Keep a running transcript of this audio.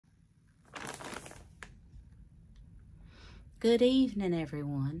Good evening,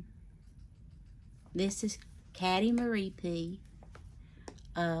 everyone. This is Caddy Marie P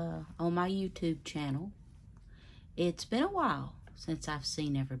on my YouTube channel. It's been a while since I've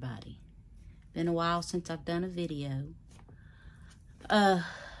seen everybody. Been a while since I've done a video. But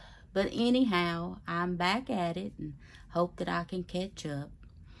anyhow, I'm back at it and hope that I can catch up.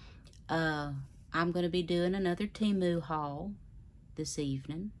 I'm going to be doing another Temu haul this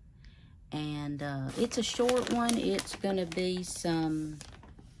evening. And it's a short one. It's going to be some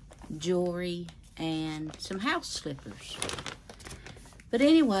jewelry and some house slippers. But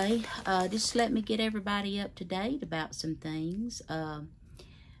anyway, just let me get everybody up to date about some things.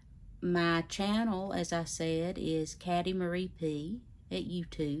 My channel, as I said, is Caddy Marie P at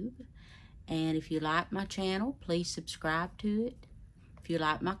YouTube. And if you like my channel, please subscribe to it. If you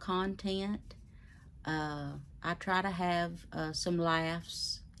like my content, I try to have some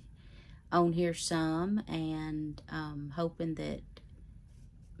laughs on here some, and hoping that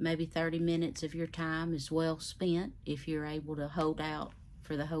maybe 30 minutes of your time is well spent if you're able to hold out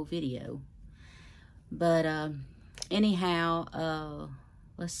for the whole video. But anyhow,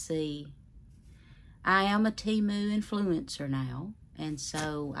 let's see. I am a Temu influencer now, and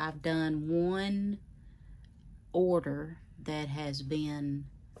so I've done one order that has been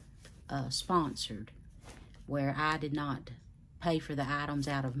sponsored, where I did not pay for the items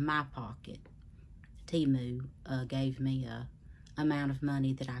out of my pocket. Temu gave me a amount of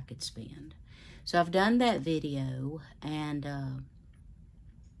money that I could spend. So I've done that video, and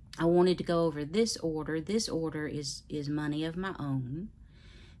I wanted to go over this order. This order is money of my own,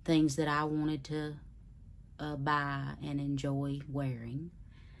 things that I wanted to buy and enjoy wearing.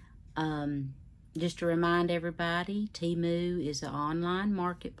 Just to remind everybody, Temu is an online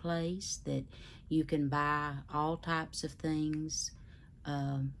marketplace that you can buy all types of things,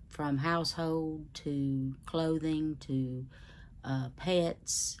 from household to clothing to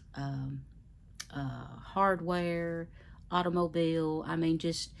pets, hardware, automobile. I mean,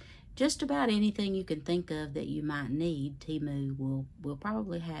 just about anything you can think of that you might need, Temu will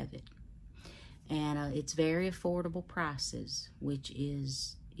probably have it. And it's very affordable prices, which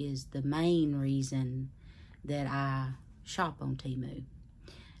is the main reason that I shop on Temu.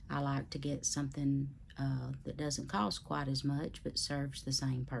 I like to get something that doesn't cost quite as much, but serves the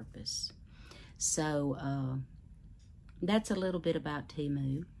same purpose. So that's a little bit about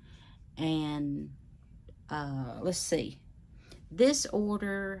Temu. And let's see. This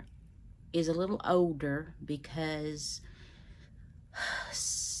order is a little older because,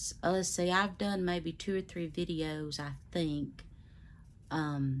 let's see, I've done maybe 2 or 3 videos, I think,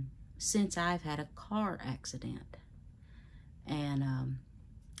 since I've had a car accident. And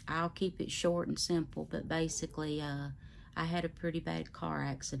I'll keep it short and simple, but basically I had a pretty bad car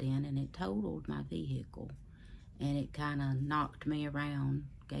accident, and it totaled my vehicle, and it kind of knocked me around,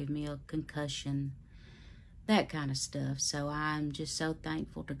 gave me a concussion, that kind of stuff. So I'm just so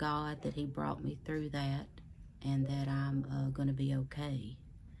thankful to God that he brought me through that, and that I'm going to be okay.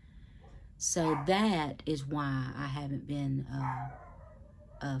 So that is why I haven't been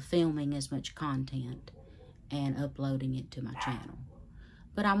filming as much content and uploading it to my channel.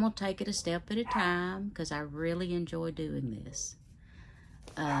 But I'm going to take it a step at a time because I really enjoy doing this.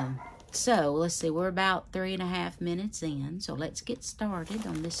 So, let's see. We're about 3.5 minutes in. So, let's get started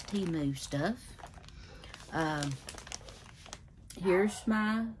on this Temu stuff. Here's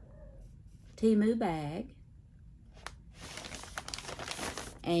my Temu bag.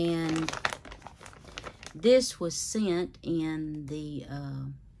 And this was sent in the,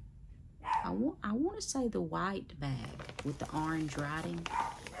 I want to say the white bag with the orange writing.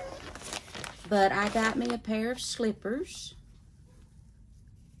 But I got me a pair of slippers.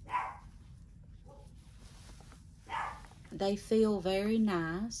 They feel very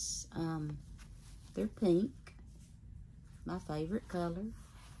nice. They're pink, my favorite color.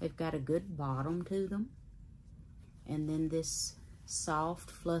 They've got a good bottom to them. And then this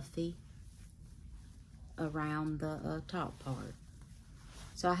soft, fluffy around the top part.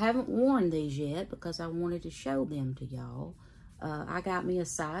 So I haven't worn these yet because I wanted to show them to y'all. I got me a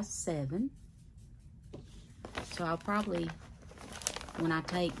size 7. So I'll probably, when I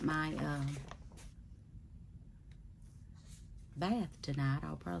take my bath tonight,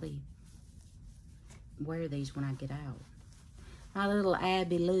 I'll probably wear these when I get out. My little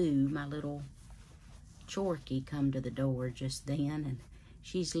Abby Lou, my little Chorky, come to the door just then, and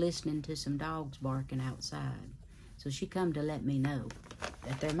she's listening to some dogs barking outside. So she come to let me know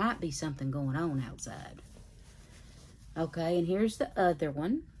that there might be something going on outside. Okay, and here's the other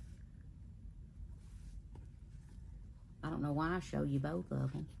one. I don't know why I show you both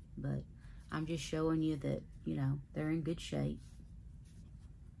of them, but I'm just showing you that, you know, they're in good shape.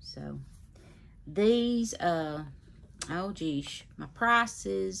 So these, oh geez, my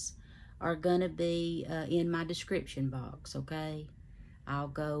prices are gonna be in my description box, okay? I'll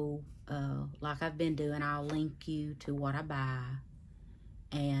go, like I've been doing, I'll link you to what I buy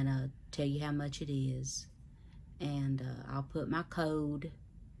and tell you how much it is. And I'll put my code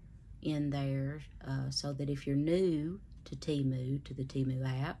in there so that if you're new to Temu, to the Temu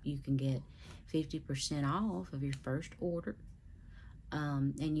app, you can get 50% off of your first order.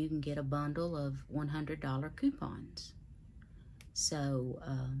 And you can get a bundle of $100 coupons. So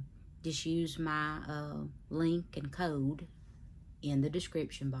just use my link and code in the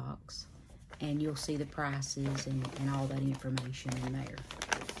description box, and you'll see the prices and all that information in there.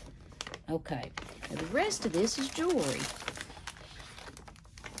 Okay, now the rest of this is jewelry.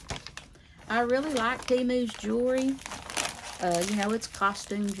 I really like Temu's jewelry. You know, it's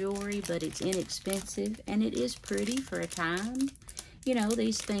costume jewelry, but it's inexpensive, and it is pretty for a time. You know,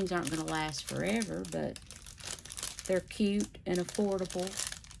 these things aren't going to last forever, but they're cute and affordable,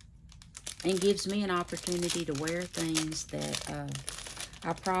 and gives me an opportunity to wear things that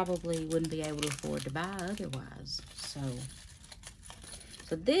I probably wouldn't be able to afford to buy otherwise. So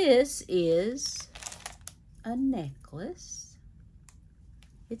this is a necklace.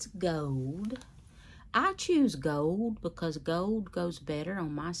 It's gold. I choose gold because gold goes better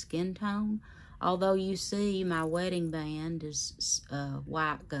on my skin tone. Although you see my wedding band is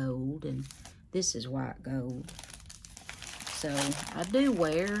white gold, and this is white gold. So I do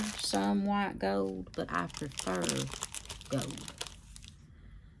wear some white gold, but I prefer gold.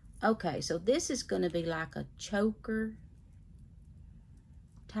 Okay, so this is going to be like a choker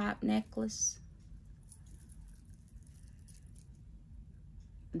type necklace.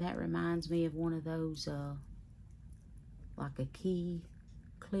 That reminds me of one of those, like a key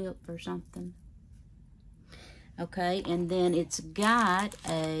clip or something. Okay, and then it's got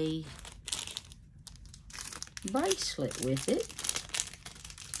a bracelet with it.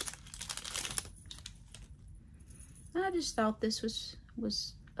 I just thought this was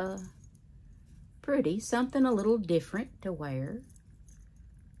pretty, something a little different to wear.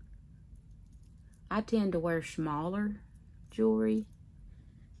 I tend to wear smaller jewelry,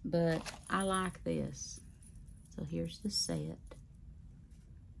 but I like this. So here's the set.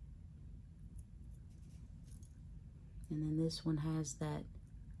 And then this one has that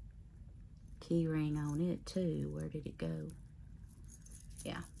key ring on it too. Where did it go?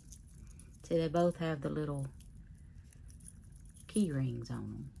 Yeah. See, they both have the little key rings on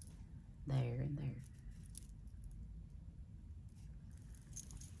them. There and there.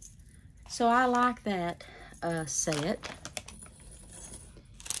 So I like that set.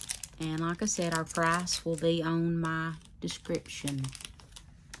 And like I said, our price will be on my description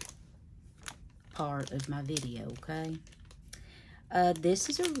part of my video, okay? This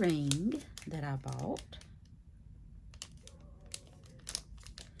is a ring that I bought.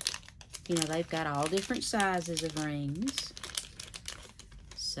 You know, they've got all different sizes of rings,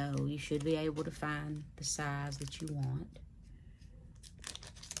 so you should be able to find the size that you want.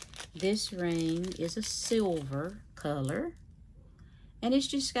 This ring is a silver color, and it's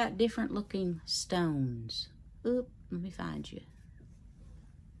just got different looking stones. Oop, let me find you.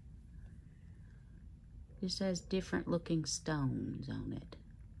 Just has different looking stones on it.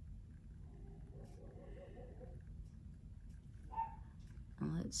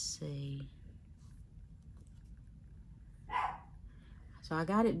 Let's see. So I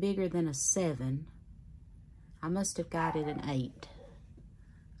got it bigger than a 7. I must have got it an 8.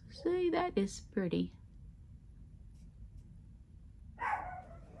 See, that is pretty.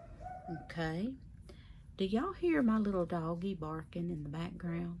 Okay. Do y'all hear my little doggy barking in the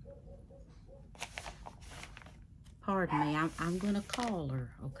background? Pardon me, I'm gonna call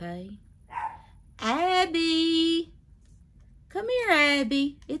her, okay? Abby! Come here,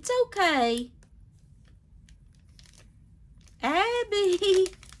 Abby. It's okay. Abby!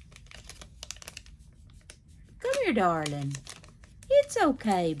 Come here, darling. It's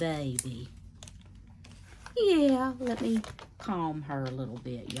okay, baby. Yeah, let me calm her a little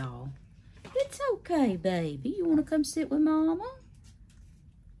bit, y'all. It's okay, baby. You wanna come sit with Mama?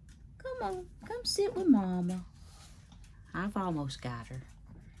 Come on, come sit with Mama. I've almost got her.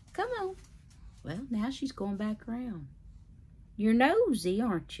 Come on. Well, now she's going back around. You're nosy,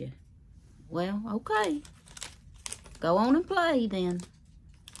 aren't you? Well, okay. Go on and play then.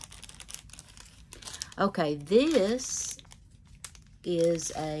 Okay, this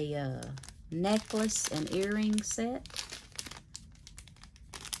is a necklace and earring set.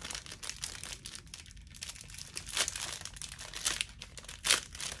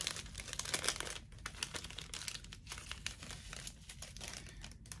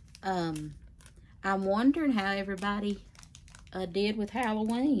 I'm wondering how everybody did with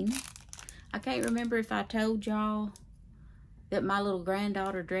Halloween. I can't remember if I told y'all that my little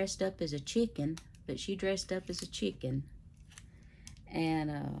granddaughter dressed up as a chicken, but she dressed up as a chicken.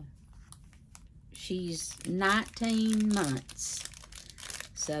 And she's 19 months.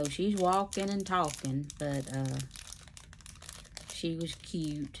 So she's walking and talking, but she was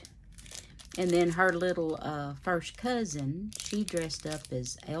cute. And then her little first cousin, she dressed up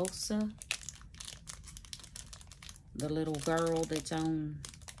as Elsa, the little girl that's on,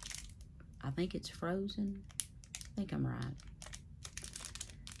 I think it's Frozen. I think I'm right.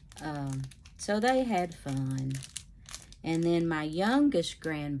 So they had fun. And then my youngest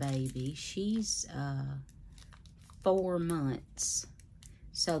grandbaby, she's 4 months.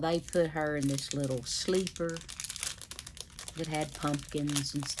 So they put her in this little sleeper that had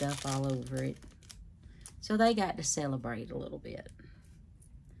pumpkins and stuff all over it. So they got to celebrate a little bit.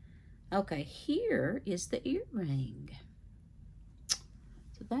 Okay, here is the earring.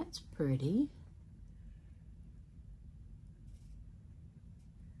 So that's pretty.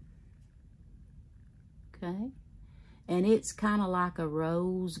 Okay. And it's kind of like a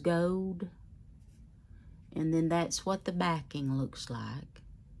rose gold. And then that's what the backing looks like.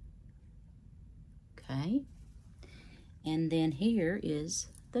 Okay. And then here is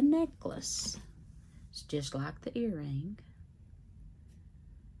the necklace. It's just like the earring.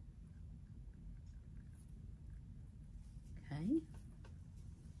 Okay.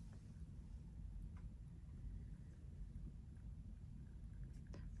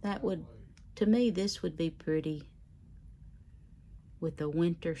 That would, to me, this would be pretty with a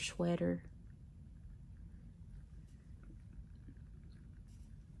winter sweater.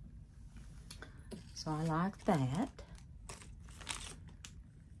 So I like that.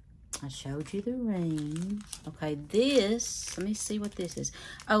 I showed you the ring. Okay, this, let me see what this is.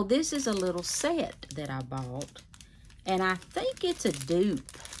 Oh, this is a little set that I bought. And I think it's a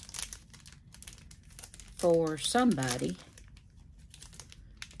dupe for somebody.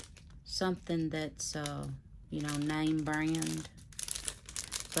 Something that's, you know, name brand.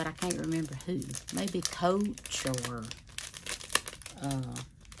 But I can't remember who. Maybe Coach or,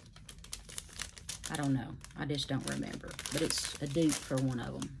 I don't know. I just don't remember. But it's a dupe for one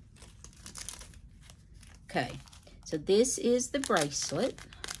of them. Okay, so this is the bracelet.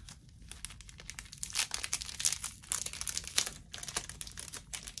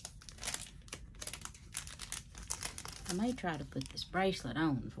 I may try to put this bracelet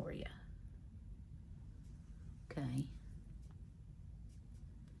on for you. Okay.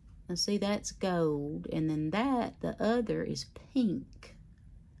 Now see, that's gold, and then that, the other, is pink.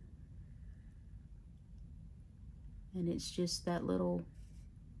 And it's just that little,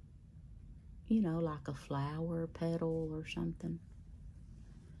 you know, like a flower petal or something.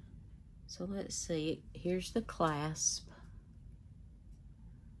 So let's see. Here's the clasp.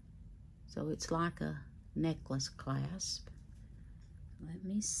 So it's like a necklace clasp. Let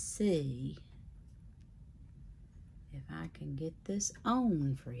me see if I can get this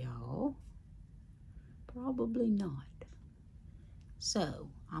on for y'all. Probably not. So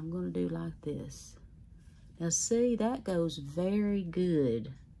I'm going to do like this. Now see, that goes very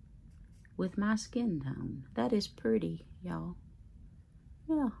good with my skin tone. That is pretty, y'all.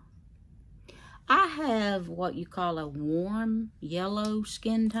 Yeah. I have what you call a warm yellow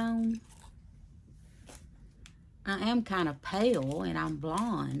skin tone. I am kind of pale and I'm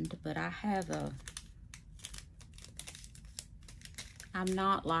blonde, but I have a, I'm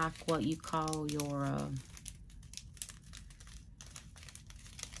not like what you call your,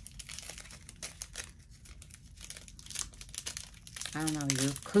 I don't know,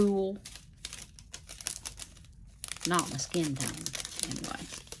 you're cool. Not my skin tone, anyway.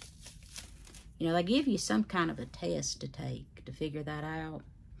 You know, they give you some kind of a test to take to figure that out.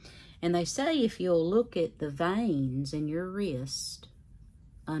 And they say if you'll look at the veins in your wrist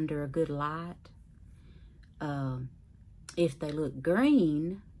under a good light, if they look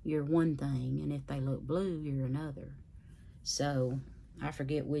green, you're one thing, and if they look blue, you're another. So, I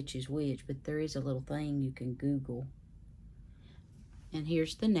forget which is which, but there is a little thing you can Google. And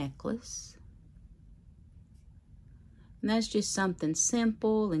here's the necklace. And that's just something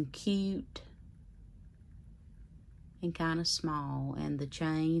simple and cute and kind of small. And the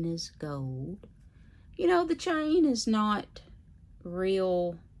chain is gold. You know, the chain is not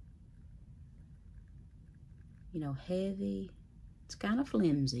real, you know, heavy. It's kind of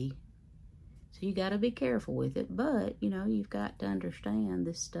flimsy. So you got to be careful with it. But, you know, you've got to understand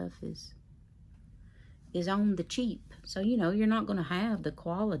this stuff is on the cheap. So, you know, you're not going to have the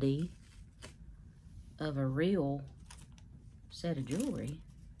quality of a real set of jewelry.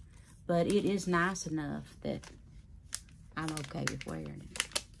 but it is nice enough that I'm okay with wearing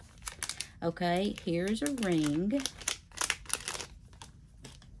it. Okay, here's a ring.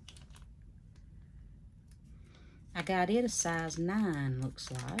 I got it a size 9, looks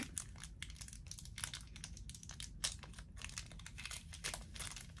like.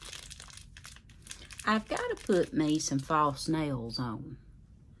 I've got to put me some false nails on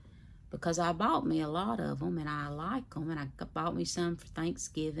because I bought me a lot of them and I like them, and I bought me some for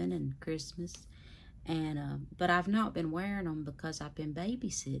Thanksgiving and Christmas, and but I've not been wearing them because I've been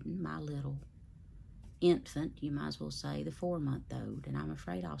babysitting my little infant, you might as well say, the 4-month-old, and I'm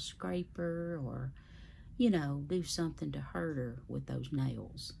afraid I'll scrape her or, you know, do something to hurt her with those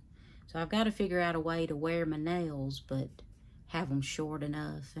nails. So I've got to figure out a way to wear my nails but have them short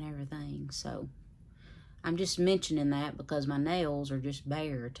enough and everything. So I'm just mentioning that because my nails are just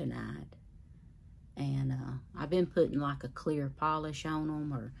bare tonight. And I've been putting like a clear polish on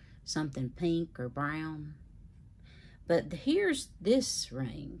them or something pink or brown. But here's this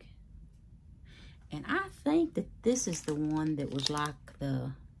ring. And I think that this is the one that was like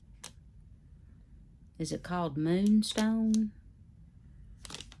the, is it called Moonstone?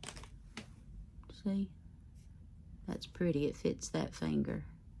 See? That's pretty. It fits that finger.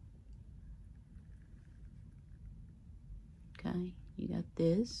 Okay, you got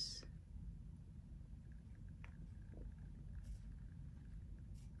this.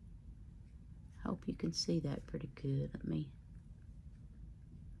 Hope you can see that pretty good.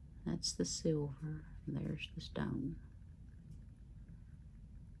 That's the silver, and there's the stone.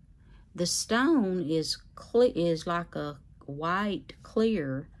 The stone is like a white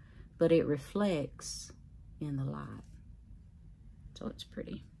clear, but it reflects in the light. So it's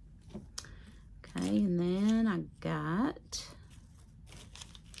pretty. Okay, and then I got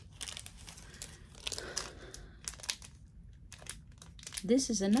this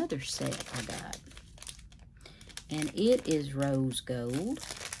is another set I got. And it is rose gold.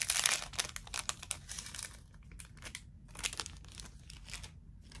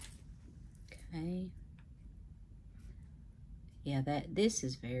 Okay. Yeah, this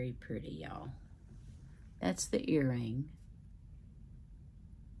is very pretty, y'all. That's the earring.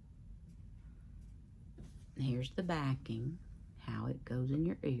 Here's the backing, how it goes in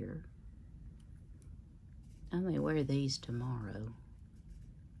your ear. I may wear these tomorrow.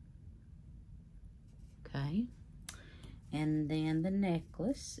 Okay. And then the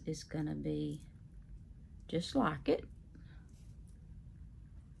necklace is gonna be just like it.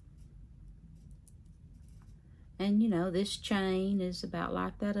 And you know, this chain is about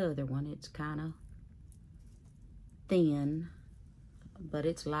like that other one. It's kind of thin, but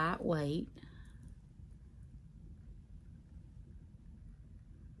it's lightweight.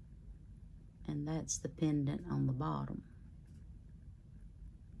 And that's the pendant on the bottom.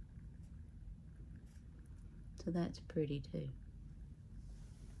 So that's pretty too.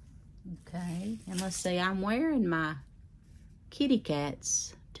 Okay, and let's see, I'm wearing my kitty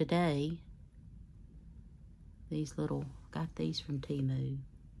cats today. These little, got these from Temu.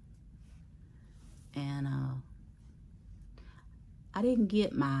 And I didn't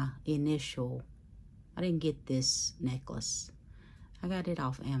get my initial, I didn't get this necklace. I got it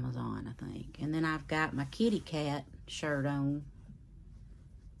off Amazon, I think. And then I've got my kitty cat shirt on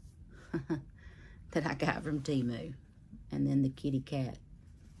that I got from Temu. And then the kitty cat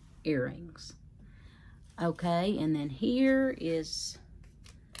earrings. Okay, and then here is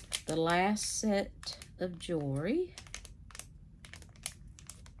the last set of jewelry.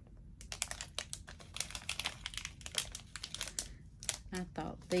 I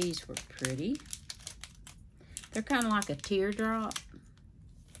thought these were pretty. They're kind of like a teardrop.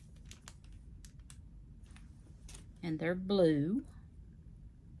 And they're blue.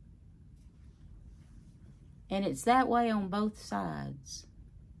 And it's that way on both sides.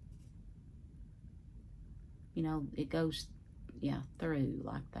 You know, it goes, yeah, through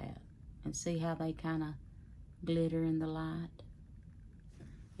like that. And see how they kind of glitter in the light?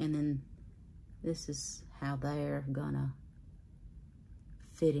 And then this is how they're gonna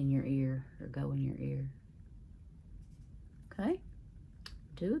fit in your ear or go in your ear. Okay,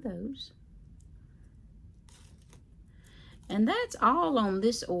 2 of those. And that's all on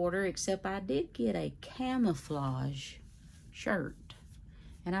this order, except I did get a camouflage shirt.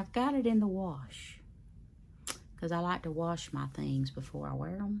 And I've got it in the wash, because I like to wash my things before I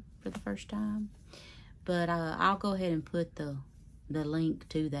wear them for the first time. But I'll go ahead and put the link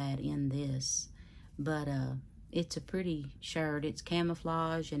to that in this. But it's a pretty shirt. It's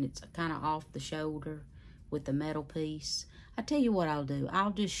camouflage, and it's kind of off the shoulder with the metal piece. I tell you what I'll do.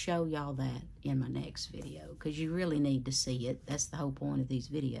 I'll just show y'all that in my next video, because you really need to see it. That's the whole point of these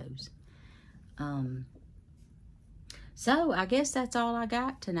videos. So I guess that's all I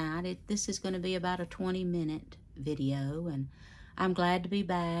got tonight. This is going to be about a 20-minute video, and I'm glad to be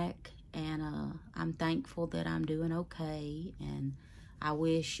back, and I'm thankful that I'm doing okay, and I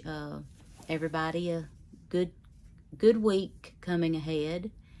wish everybody a good week coming ahead.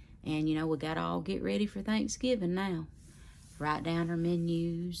 And you know, we got to all get ready for Thanksgiving now. Write down our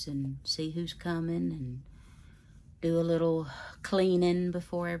menus and see who's coming, and do a little cleaning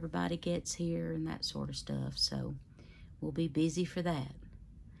before everybody gets here and that sort of stuff. So we'll be busy for that.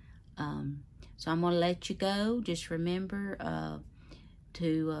 So I'm going to let you go. Just remember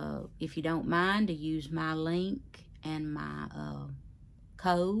to, if you don't mind, to use my link and my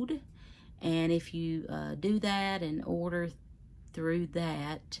code. And if you do that and order through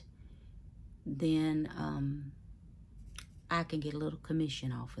that, then I can get a little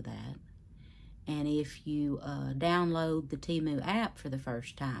commission off of that. And if you download the Temu app for the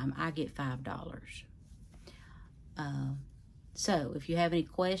first time, I get $5. So if you have any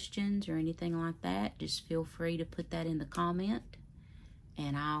questions or anything like that, just feel free to put that in the comment,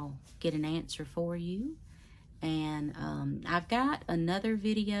 and I'll get an answer for you. And I've got another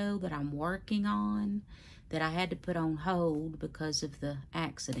video that I'm working on that I had to put on hold because of the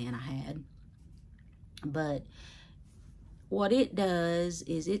accident I had. But what it does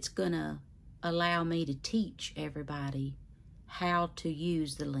is it's gonna allow me to teach everybody how to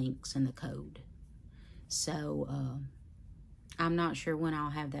use the links and the code. So I'm not sure when I'll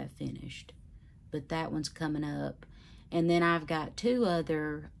have that finished, but that one's coming up. And then I've got 2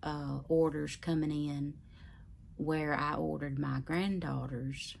 other orders coming in where I ordered my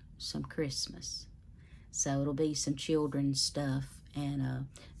granddaughters some Christmas. So it'll be some children's stuff, and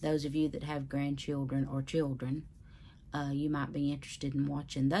those of you that have grandchildren or children, you might be interested in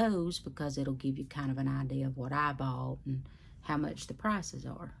watching those, because it'll give you kind of an idea of what I bought and how much the prices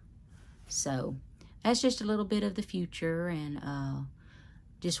are. So that's just a little bit of the future, and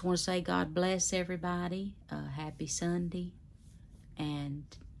just want to say God bless everybody. Happy Sunday, and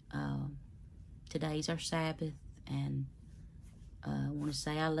today's our Sabbath, and I want to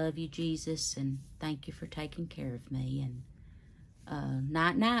say I love you, Jesus, and thank you for taking care of me, and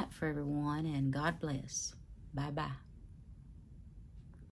night-night for everyone, and God bless. Bye-bye.